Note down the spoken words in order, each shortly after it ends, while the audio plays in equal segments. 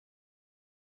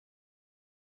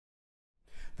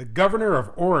The governor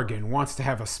of Oregon wants to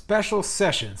have a special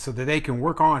session so that they can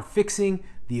work on fixing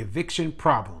the eviction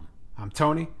problem. I'm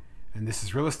Tony, and this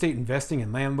is Real Estate Investing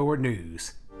and Landlord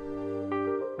News.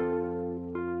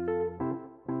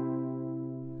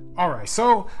 Alright,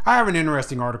 so I have an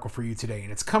interesting article for you today,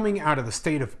 and it's coming out of the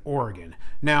state of Oregon.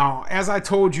 Now, as I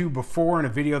told you before in a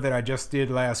video that I just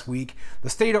did last week, the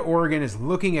state of Oregon is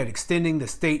looking at extending the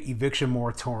state eviction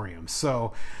moratorium.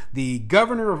 So the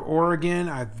governor of Oregon,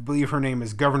 I believe her name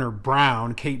is Governor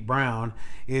Brown, Kate Brown,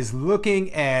 is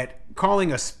looking at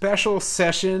calling a special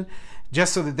session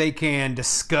just so that they can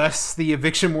discuss the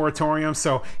eviction moratorium.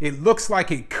 So it looks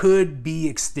like it could be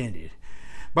extended.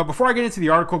 But before I get into the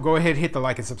article, go ahead and hit the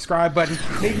like and subscribe button.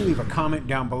 Maybe leave a comment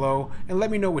down below and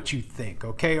let me know what you think,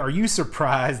 okay? Are you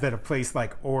surprised that a place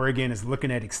like Oregon is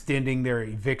looking at extending their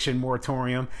eviction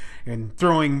moratorium and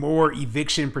throwing more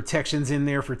eviction protections in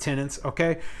there for tenants,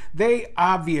 okay? They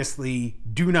obviously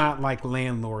do not like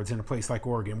landlords in a place like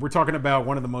Oregon. We're talking about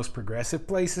one of the most progressive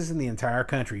places in the entire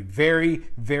country. Very,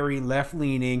 very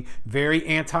left-leaning, very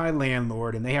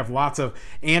anti-landlord, and they have lots of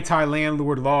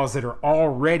anti-landlord laws that are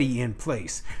already in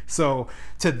place. So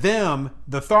to them,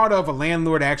 the thought of a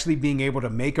landlord actually being able to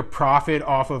make a profit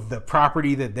off of the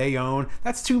property that they own,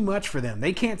 that's too much for them.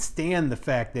 They can't stand the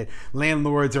fact that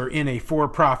landlords are in a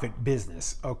for-profit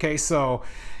business. Okay, so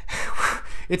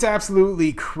it's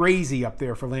absolutely crazy up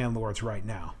there for landlords right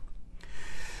now.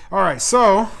 All right,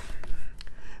 so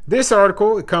this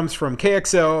article, it comes from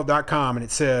KXL.com, and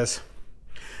it says,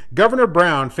 Governor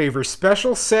Brown favors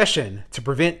special session to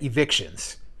prevent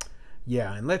evictions.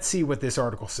 Yeah, and let's see what this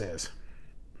article says.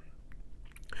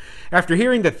 After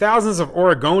hearing that thousands of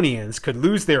Oregonians could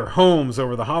lose their homes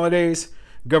over the holidays,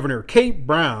 Governor Kate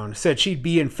Brown said she'd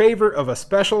be in favor of a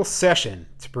special session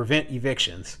to prevent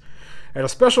evictions. At a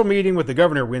special meeting with the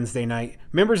governor Wednesday night,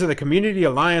 members of the Community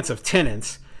Alliance of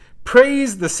Tenants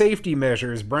praised the safety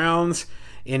measures Brown's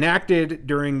enacted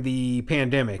during the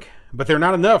pandemic. But they're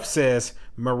not enough, says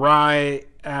Mariah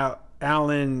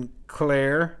Allen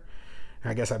Clare.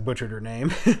 I guess I butchered her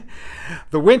name.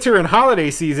 The winter and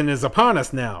holiday season is upon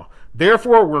us now.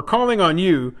 Therefore, we're calling on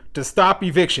you to stop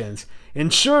evictions,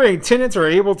 ensuring tenants are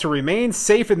able to remain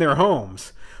safe in their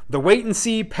homes. The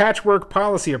wait-and-see patchwork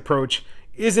policy approach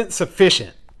isn't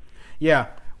sufficient. Yeah,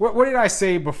 what did I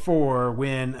say before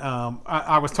when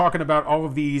I was talking about all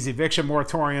of these eviction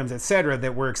moratoriums, etc.,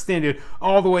 that were extended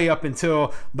all the way up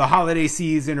until the holiday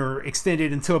season or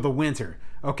extended until the winter?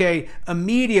 Okay,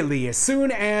 immediately, as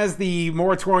soon as the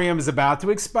moratorium is about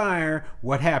to expire,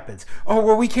 what happens? Oh,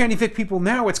 well, we can't evict people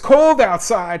now. It's cold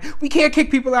outside. We can't kick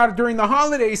people out during the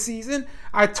holiday season.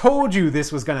 I told you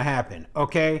this was going to happen,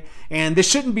 okay? And this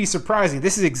shouldn't be surprising.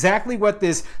 This is exactly what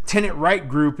this tenant right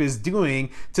group is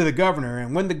doing to the governor.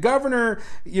 And when the governor,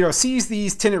 sees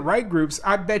these tenant right groups,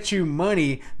 I bet you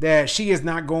money that she is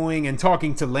not going and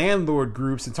talking to landlord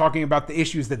groups and talking about the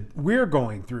issues that we're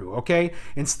going through, okay?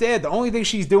 Instead, the only thing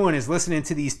she's doing is listening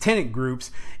to these tenant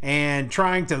groups and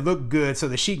trying to look good so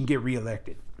that she can get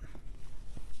reelected.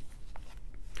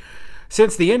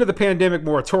 Since the end of the pandemic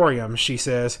moratorium, she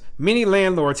says, many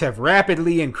landlords have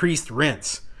rapidly increased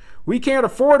rents. We can't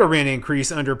afford a rent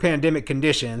increase under pandemic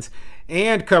conditions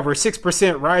and cover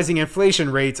 6% rising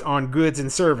inflation rates on goods and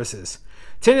services.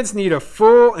 Tenants need a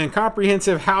full and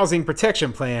comprehensive housing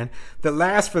protection plan that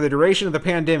lasts for the duration of the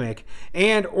pandemic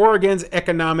and Oregon's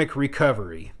economic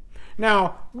recovery.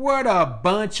 Now, what a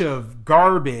bunch of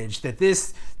garbage that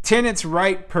this tenant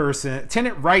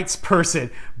rights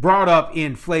person brought up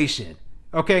inflation.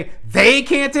 Okay, they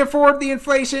can't afford the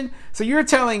inflation. So you're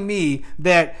telling me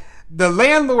that the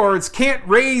landlords can't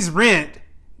raise rent,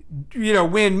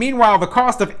 when meanwhile the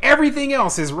cost of everything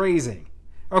else is raising.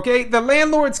 Okay, the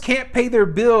landlords can't pay their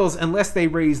bills unless they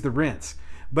raise the rents.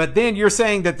 But then you're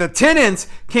saying that the tenants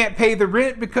can't pay the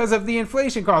rent because of the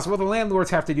inflation costs. Well, the landlords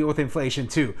have to deal with inflation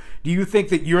too. Do you think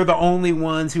that you're the only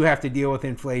ones who have to deal with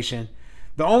inflation?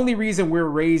 The only reason we're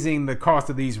raising the cost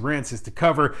of these rents is to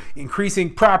cover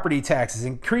increasing property taxes,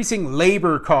 increasing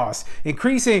labor costs,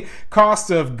 increasing costs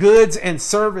of goods and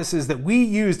services that we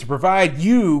use to provide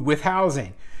you with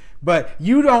housing. But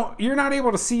you're not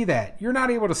able to see that. You're not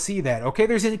able to see that, okay?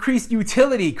 There's increased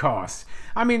utility costs.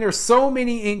 I mean, there's so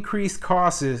many increased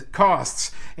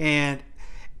costs, and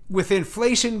with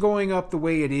inflation going up the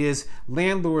way it is,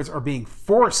 landlords are being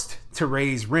forced to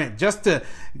raise rent just to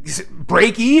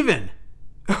break even,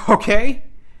 okay?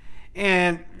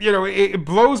 And, it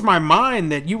blows my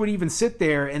mind that you would even sit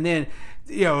there and then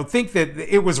think that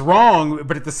it was wrong,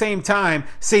 but at the same time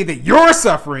say that you're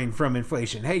suffering from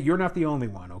inflation. Hey, you're not the only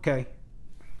one, okay?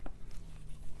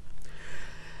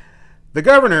 The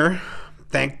governor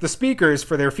thanked the speakers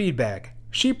for their feedback.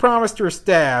 She promised her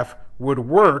staff would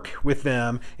work with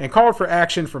them and called for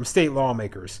action from state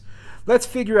lawmakers. Let's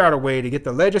figure out a way to get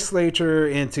the legislature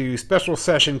into special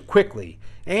session quickly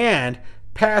and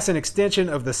pass an extension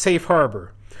of the safe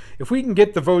harbor. If we can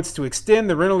get the votes to extend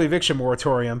the rental eviction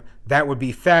moratorium, that would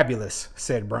be fabulous,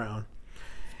 said Brown.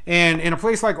 And in a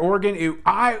place like Oregon,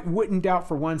 I wouldn't doubt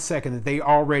for 1 second that they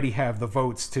already have the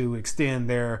votes to extend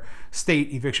their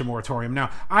state eviction moratorium. Now,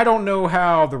 I don't know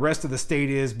how the rest of the state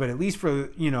is, but at least for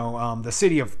the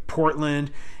city of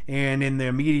Portland and in the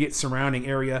immediate surrounding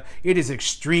area, it is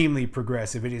extremely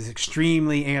progressive. It is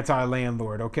extremely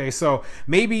anti-landlord. Okay, so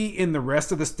maybe in the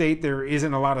rest of the state there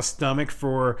isn't a lot of stomach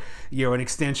for an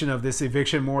extension of this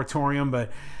eviction moratorium,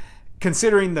 but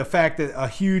considering the fact that a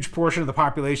huge portion of the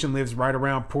population lives right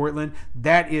around Portland,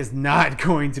 that is not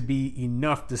going to be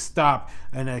enough to stop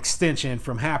an extension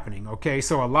from happening. Okay,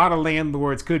 so a lot of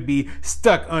landlords could be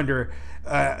stuck under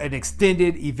an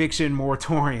extended eviction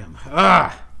moratorium.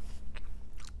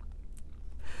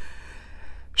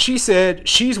 She said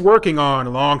she's working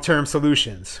on long-term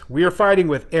solutions. We are fighting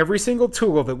with every single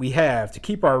tool that we have to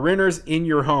keep our renters in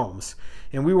your homes.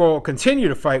 And we will continue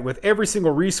to fight with every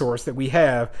single resource that we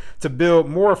have to build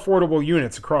more affordable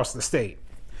units across the state.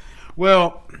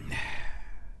 Well,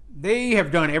 they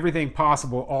have done everything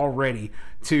possible already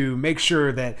to make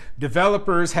sure that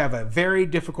developers have a very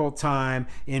difficult time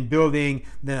in building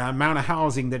the amount of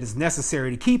housing that is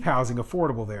necessary to keep housing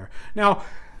affordable there. Now,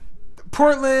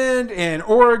 Portland and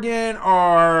Oregon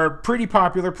are pretty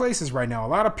popular places right now. A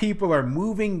lot of people are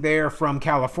moving there from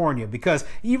California because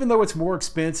even though it's more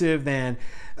expensive than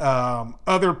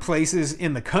other places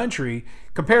in the country,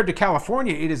 compared to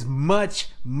California, it is much,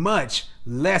 much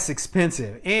less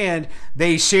expensive. And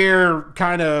they share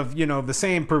kind of, the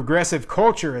same progressive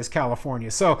culture as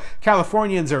California. So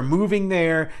Californians are moving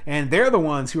there and they're the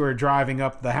ones who are driving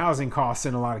up the housing costs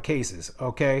in a lot of cases.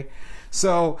 Okay.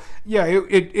 So, yeah,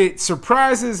 it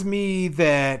surprises me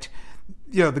that,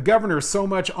 the governor is so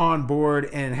much on board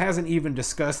and hasn't even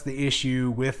discussed the issue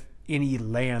with any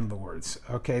landlords.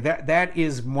 Okay, that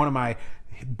is one of my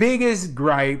biggest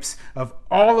gripes of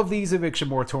all of these eviction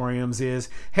moratoriums is,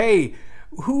 hey,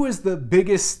 who is the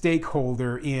biggest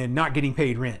stakeholder in not getting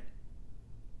paid rent?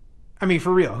 I mean,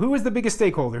 for real, who is the biggest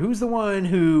stakeholder? Who's the one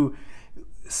who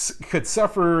could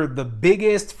suffer the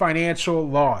biggest financial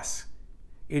loss?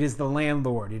 It is the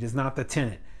landlord. It is not the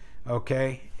tenant.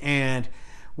 Okay. And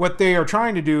what they are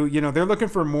trying to do, they're looking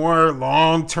for more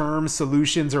long-term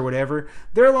solutions or whatever.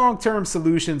 Their long-term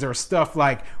solutions are stuff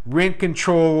like rent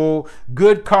control,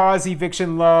 good cause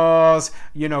eviction laws,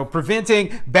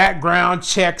 preventing background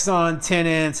checks on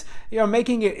tenants,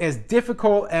 making it as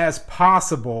difficult as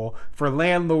possible for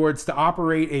landlords to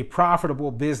operate a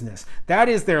profitable business. That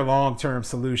is their long-term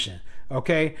solution.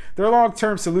 Okay, their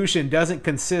long-term solution doesn't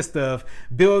consist of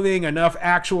building enough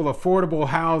actual affordable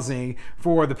housing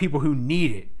for the people who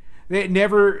need it. It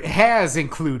never has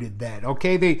included that.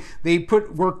 Okay, they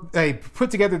put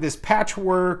together this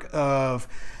patchwork of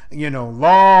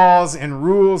laws and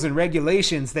rules and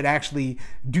regulations that actually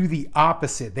do the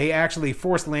opposite. They actually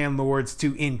force landlords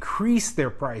to increase their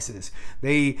prices.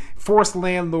 They force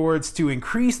landlords to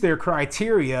increase their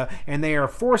criteria, and they are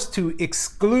forced to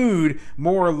exclude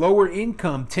more lower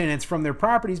income tenants from their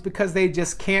properties because they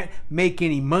just can't make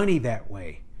any money that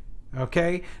way.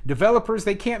 Okay, developers,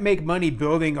 they can't make money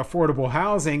building affordable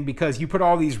housing because you put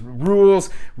all these rules,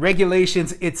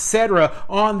 regulations, etc.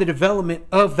 on the development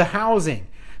of the housing.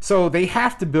 So they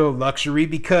have to build luxury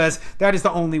because that is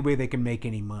the only way they can make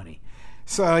any money.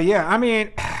 So yeah, I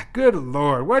mean, good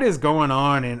Lord, what is going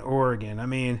on in Oregon? I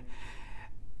mean,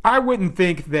 I wouldn't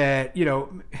think that,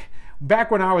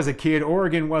 back when I was a kid,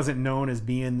 Oregon wasn't known as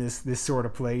being this sort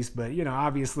of place, but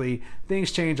obviously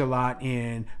things change a lot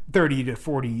in 30 to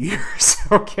 40 years.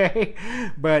 Okay,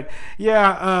 but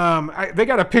yeah, they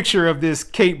got a picture of this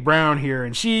Kate Brown here,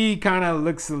 and she kind of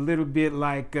looks a little bit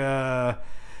like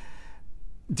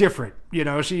different.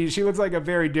 She looks like a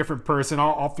very different person.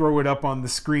 I'll throw it up on the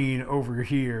screen over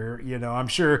here. I'm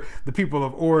sure the people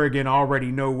of Oregon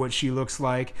already know what she looks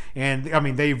like, and I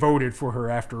mean, they voted for her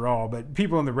after all. But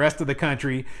people in the rest of the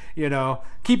country,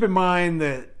 keep in mind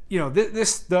that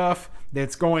this stuff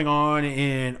that's going on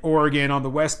in Oregon, on the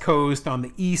West Coast, on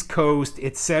the East Coast,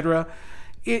 etc.,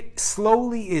 it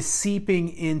slowly is seeping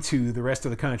into the rest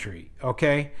of the country.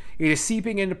 Okay, it is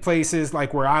seeping into places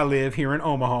like where I live here in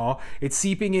Omaha. It's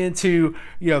seeping into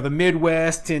the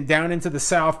Midwest and down into the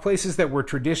South, places that were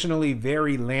traditionally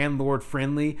very landlord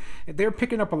friendly. They're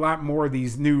picking up a lot more of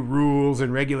these new rules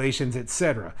and regulations,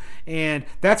 etc. And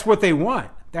that's what they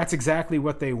want. That's exactly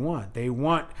what they want. They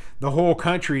want the whole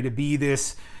country to be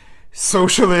this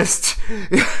socialist,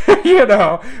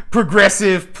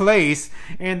 progressive place,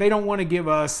 and they don't want to give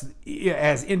us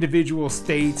as individual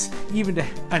states even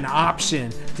an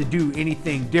option to do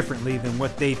anything differently than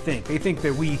what they think. They think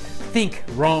that we think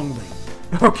wrongly,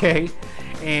 okay?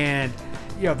 And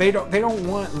they don't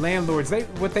want landlords.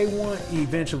 What they want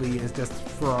eventually is just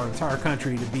for our entire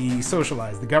country to be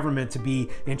socialized, the government to be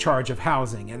in charge of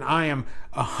housing, and I am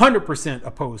 100%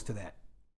 opposed to that.